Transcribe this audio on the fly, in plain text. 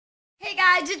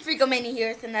guys, it's Rico Mania here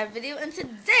with another video, and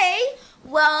today,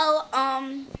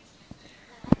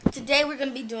 today we're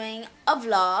gonna be doing a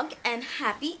vlog and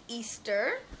happy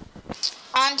Easter.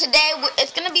 Today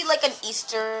it's gonna be like an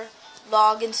Easter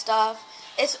vlog and stuff.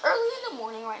 It's early in the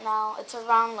morning right now. It's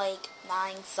around like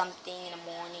 9 something in the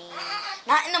morning.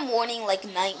 Not in the morning, like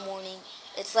night morning.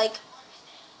 It's like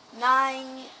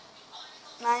 9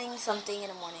 something in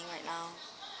the morning right now.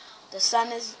 The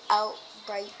sun is out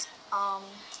bright.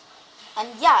 And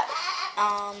yeah,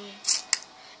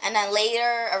 and then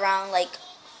later around like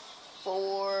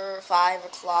 4 or 5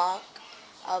 o'clock,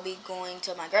 I'll be going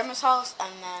to my grandma's house,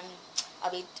 and then I'll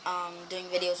be doing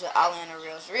videos with Aliana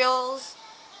Reels,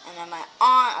 and then my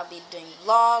aunt, I'll be doing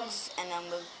vlogs, and then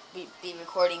we'll be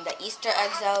recording the Easter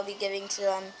eggs that I'll be giving to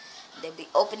them. They'll be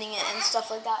opening it and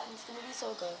stuff like that, and it's gonna be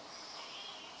so good.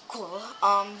 Cool.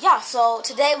 Yeah, so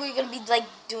today we're gonna be like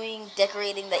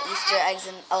decorating the Easter eggs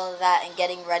and all of that and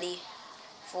getting ready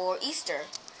for Easter.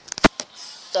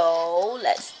 So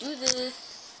let's do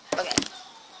this. Okay.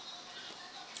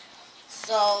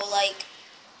 So like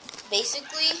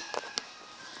basically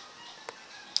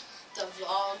the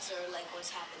vlogs are like what's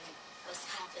happening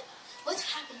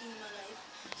in my life.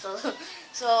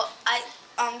 So I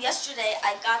yesterday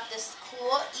I got this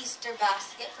cool Easter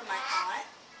basket from my aunt.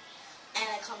 And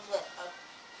it comes with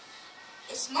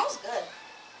it smells good.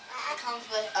 It comes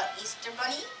with an Easter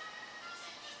bunny.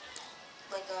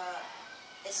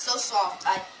 It's so soft.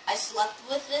 I slept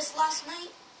with this last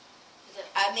night. Because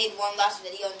I made one last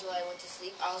video until I went to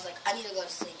sleep. I was like, I need to go to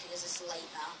sleep because it's late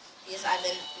now. Because I've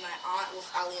been my aunt with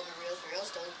Ali and the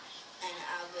Reels dog, and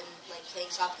I've been like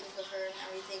playing shopping with her and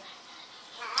everything.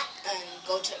 And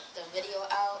go check the video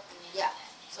out. And yeah,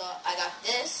 so I got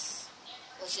this,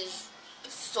 which is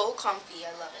so comfy.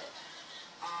 I love it.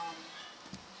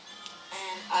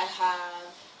 And I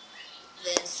have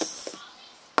this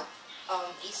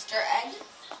Easter egg,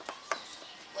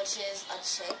 which is a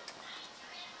chick.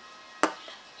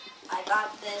 I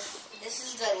got this. This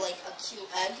is like a cute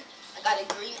egg. I got a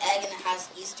green egg and it has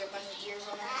Easter bunny ears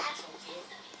on it. It's so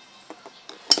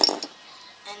cute.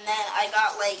 And then I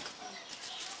got like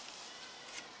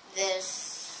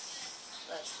this.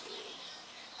 Let's see.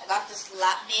 I got this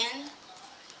lap band.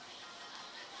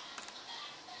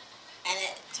 And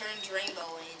it turns rainbow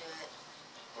when you do it.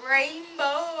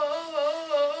 Rainbow!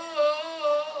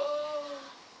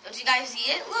 Don't you guys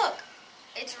see it? Look!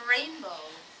 It's rainbow.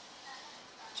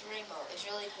 It's rainbow. It's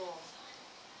really cool.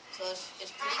 So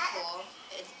it's pretty cool.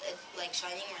 It's like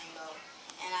shining rainbow.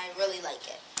 And I really like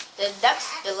it.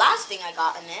 The last thing I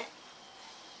got in it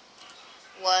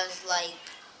was like,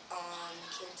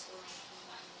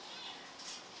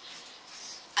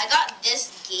 I got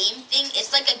this game thing.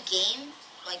 It's like a game.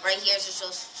 Like right here to show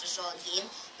a game,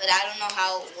 but I don't know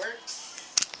how it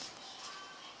works.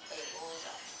 Wait, what was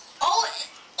that?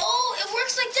 Oh, it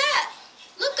works like that.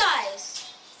 Look,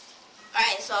 guys. All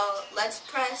right, so let's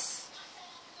press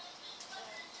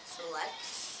select.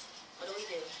 What do we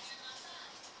do?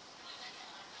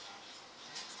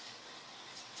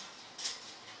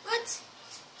 What?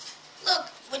 Look,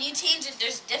 when you change it,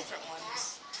 there's different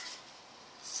ones.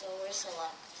 So we're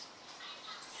select.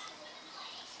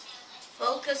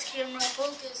 Focus, camera,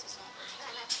 focus. It's not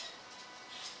working.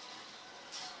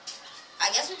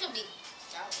 I guess we could be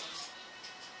that one.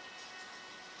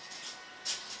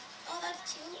 Oh, that's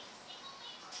cute.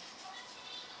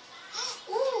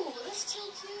 Ooh, that's too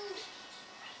cute.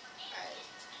 Alright.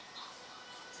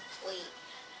 Wait.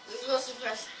 We're supposed to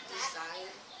press this side.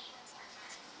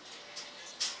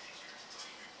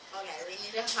 Okay, we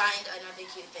need to find another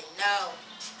cute thing. No.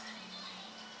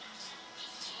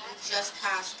 We just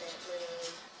passed it,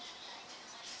 literally.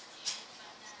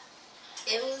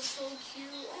 It was so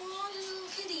cute. Oh, this little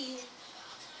kitty.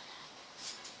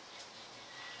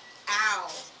 Ow.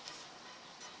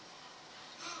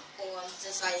 Oh, I'm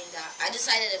deciding that. I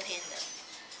decided a panda.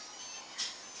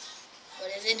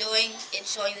 What is it doing?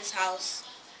 It's showing this house.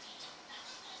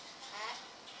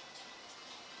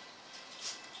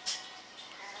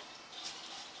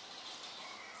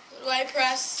 What do I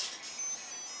press?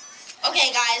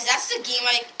 Okay, guys, that's the game,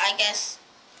 I guess.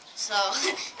 So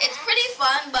it's pretty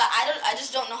fun, but I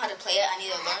just don't know how to play it. I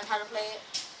need to learn how to play it.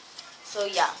 So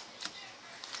yeah.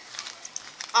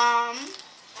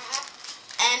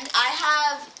 And I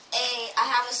have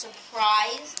a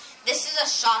surprise. This is a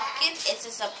Shopkin. It's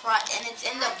a surprise, and it's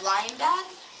in the blind bag.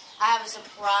 I have a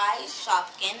surprise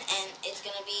Shopkin, and it's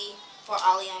gonna be for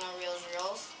Aliana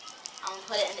Reels. I'm gonna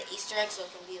put it in the Easter egg so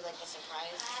it can be like a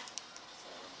surprise.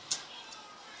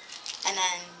 And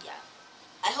then, yeah.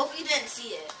 I hope you didn't see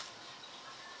it.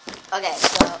 Okay,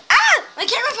 so... Ah! My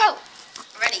camera fell!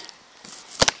 Ready.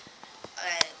 Okay.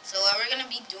 gonna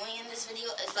be doing in this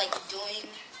video is like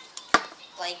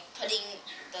putting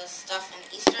the stuff in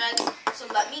Easter eggs. So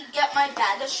let me get my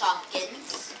bag of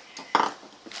Shopkins.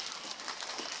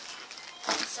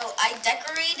 So I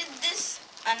decorated this,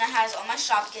 and it has all my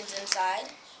Shopkins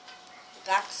inside. The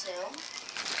back too.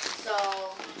 So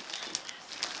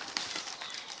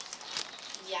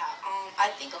yeah, I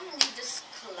think I'm gonna leave this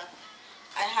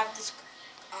I have this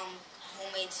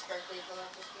homemade sparkly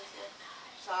collector's piece here.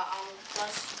 So I'm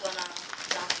just gonna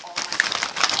dump all my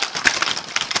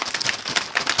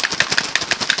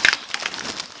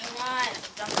Come on,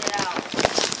 dump it out.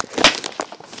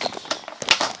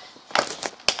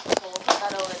 So we'll put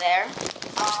that over there.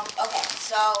 Okay,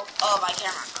 so oh my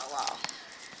camera, oh wow.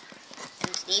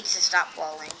 It needs to stop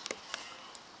falling.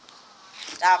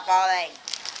 Stop falling.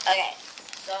 Okay,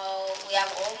 so we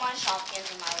have all my Shopkins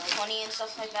and my little pony and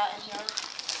stuff like that in here.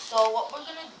 So what we're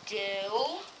gonna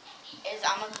do is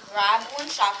I'm gonna grab one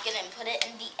Shopkin and put it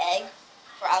in the egg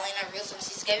for Alena Real since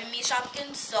she's giving me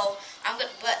Shopkins. So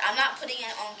but I'm not putting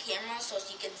it on camera so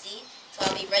she can see. So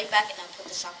I'll be right back and I'll put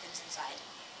the Shopkins inside.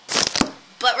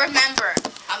 But remember,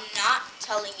 I'm not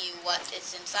telling you what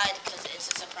is inside because it's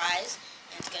a surprise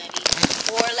and it's gonna be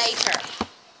for later.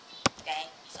 Okay,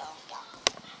 so yeah.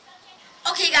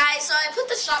 Okay guys, so I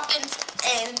put the Shopkins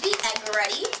in the egg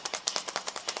already.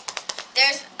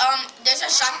 There's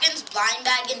a Shopkins blind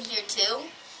bag in here too.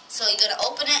 So you're gonna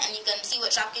open it and you're gonna see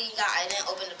what Shopkin you got. I didn't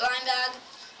open the blind bag.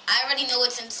 I already know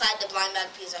what's inside the blind bag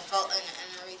because I felt it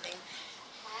and everything.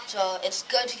 So it's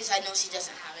good because I know she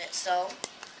doesn't have it. So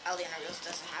Alena Reels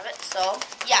doesn't have it. So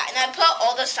yeah, and I put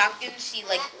all the Shopkins she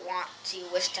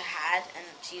wish to had, and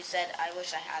she said I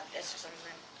wish I had this or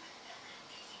something.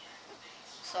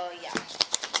 So yeah,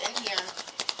 it's in here.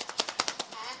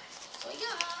 So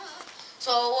yeah.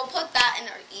 So we'll put that in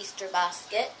our Easter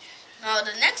basket. Now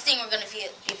the next thing we're going to be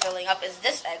filling up is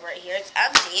this egg right here. It's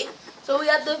empty. So we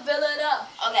have to fill it up.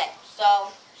 Okay,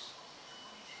 so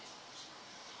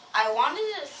I wanted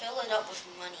to fill it up with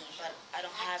money, but I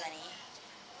don't have any.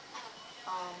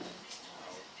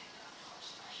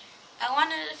 I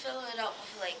wanted to fill it up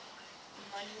with like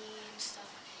money and stuff.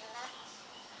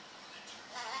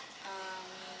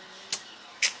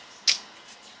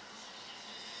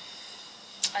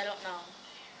 I don't know.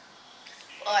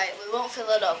 Alright, we won't fill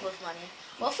it up with money.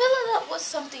 We'll fill it up with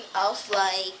something else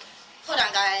like, hold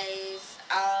on guys,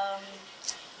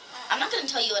 I'm not going to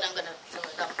tell you what I'm going to fill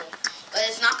it up with, but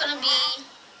it's not going to be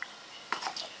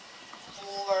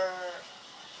for,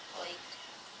 like,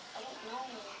 I don't know.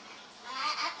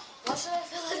 What should I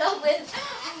fill it up with?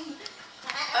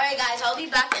 Alright guys, I'll be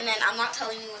back and then I'm not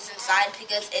telling you what's inside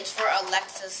because it's for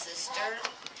Alexa's sister.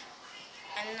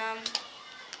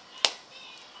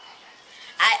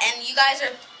 And you guys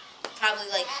are probably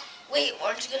like, wait,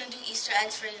 aren't you going to do Easter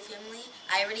eggs for your family?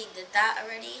 I already did that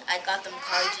already. I got them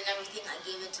cards and everything. I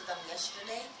gave it to them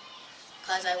yesterday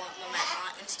because I went with my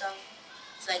aunt and stuff.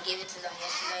 So I gave it to them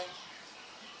yesterday.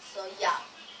 So yeah.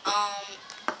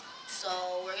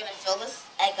 So we're going to fill this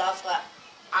egg up, but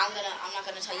I'm not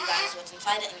going to tell you guys what's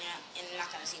inside it, and you're not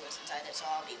going to see what's inside it. So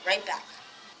I'll be right back.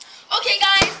 Okay,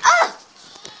 guys.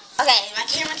 Okay, my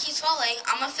camera keeps falling.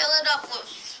 I'm going to fill it up with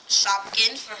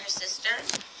Shopkins for her sister.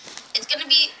 It's going to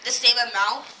be the same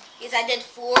amount because I did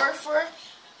 4 for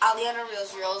Alena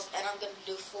Reels, and I'm going to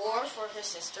do 4 for her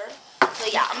sister. So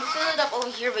yeah, I'm going to fill it up over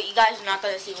here, but you guys are not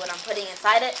going to see what I'm putting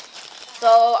inside it.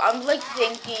 So I'm like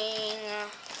thinking,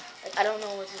 like I don't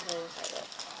know what to put inside it.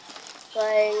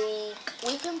 Like,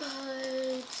 we can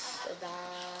put that.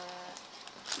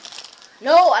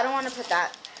 No, I don't want to put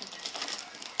that.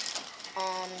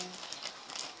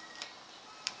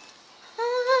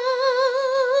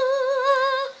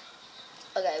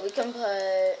 Okay, we can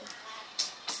put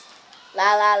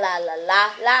la la la la la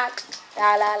la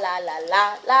la la la la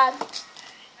la la.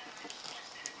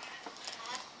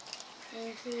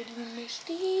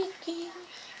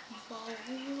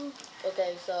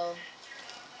 Okay, so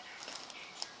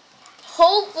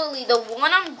hopefully the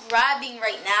one I'm grabbing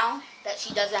right now that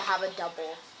she doesn't have a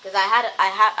double, because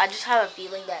I just have a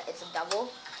feeling that it's a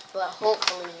double, but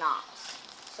hopefully not.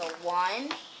 So 1,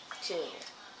 2.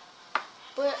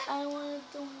 But I want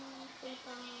to do it.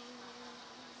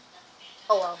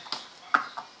 Oh well.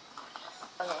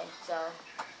 Okay, so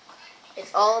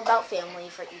it's all about family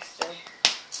for Easter.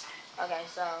 Okay,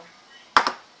 so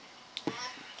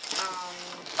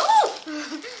oh!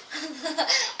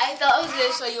 I thought I was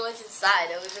gonna show you what's inside.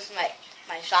 It was just my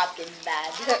Shopkins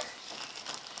bag.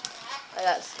 I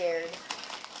got scared.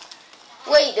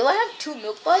 Wait, do I have 2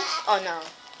 milk buds? Oh no,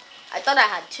 I thought I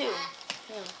had 2.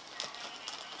 Yeah.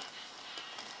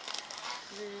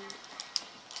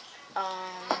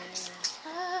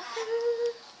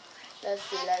 Let's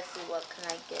see, what can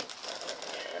I get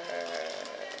her?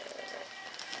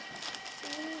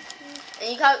 And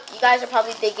you guys are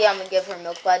probably thinking I'm gonna give her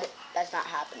milk, but that's not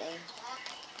happening.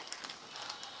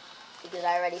 Because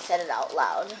I already said it out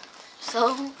loud.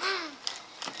 So,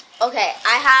 okay,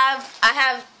 I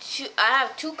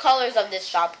have two colors of this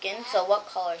Shopkin. So what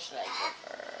color should I give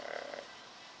her?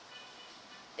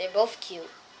 They're both cute.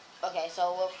 Okay,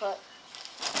 so we'll put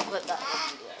that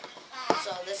one here.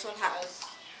 So this one has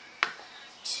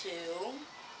 2.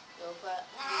 We'll put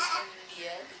this one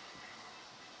here.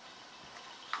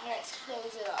 Let's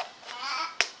close it up.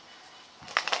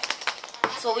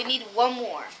 Okay. So we need one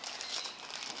more.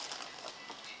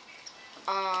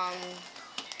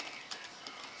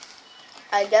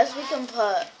 I guess we can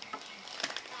put,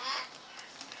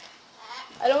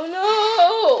 I don't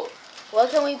know.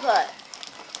 What can we put?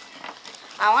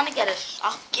 I want to get a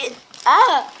Shopkin.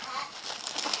 Ah!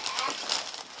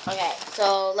 Okay,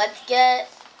 so let's get,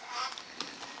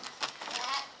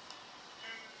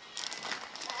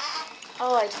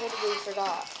 oh, I totally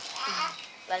forgot.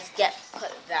 Let's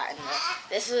put that in there.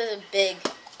 This is a big,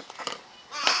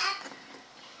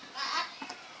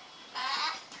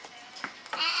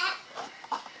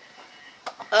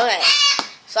 okay,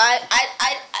 so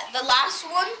the last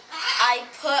one, I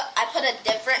put a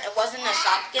different, it wasn't a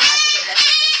Shopkin, I put a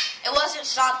different thing. It wasn't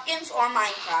Shopkins or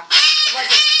Minecraft. It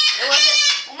wasn't,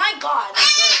 oh my god, my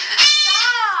bird.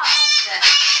 Stop!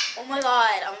 Oh my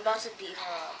god, I'm about to beat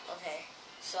her up. Okay,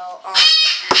 so,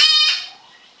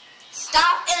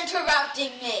 stop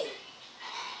interrupting me.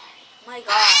 Oh my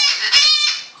god.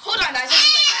 Hold on, guys, I'll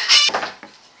be right back.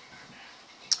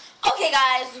 Okay,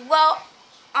 guys, well,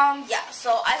 yeah,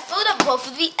 so I filled up both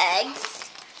of the eggs.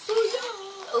 So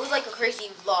yeah, it was like a crazy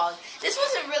vlog. This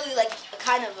wasn't really like a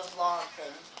kind of a vlog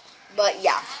thing, but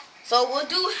yeah. So we'll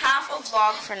do half a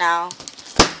vlog for now.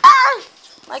 Ah,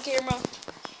 my camera.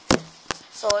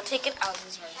 So we'll take it out of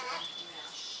this right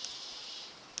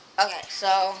here. Okay,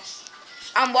 so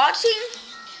I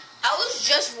was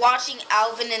just watching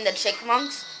Alvin and the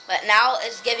Chipmunks, but now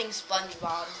it's giving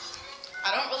SpongeBob.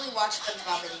 I don't really watch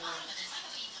SpongeBob anymore.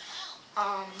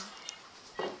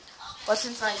 What's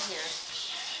inside here?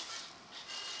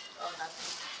 Oh,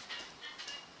 nothing.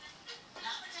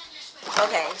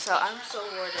 Okay, so I'm so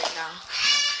bored right now.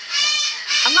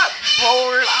 I'm not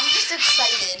bored, I'm just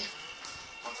excited.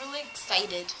 I'm really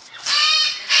excited.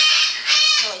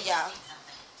 So, yeah.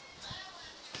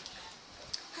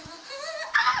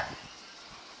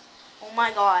 Oh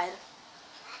my god.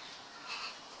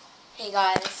 Hey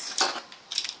guys.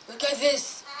 Look at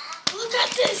this. Look at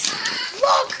this.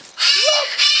 Look. Look.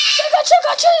 Chugga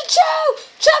chugga choo choo.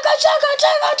 Chugga chugga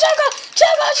chugga chugga.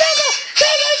 Chugga chugga.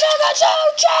 Chugga chugga choo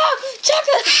choo.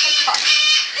 Chugga.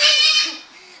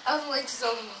 I'm like so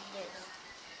hungry now.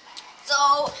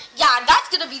 So yeah, that's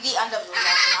gonna be the end of the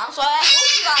vlog now. So I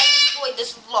hope you guys enjoyed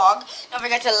this vlog. Don't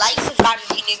forget to like, subscribe if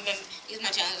you use my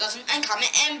channel, and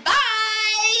comment, and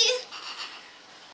bye.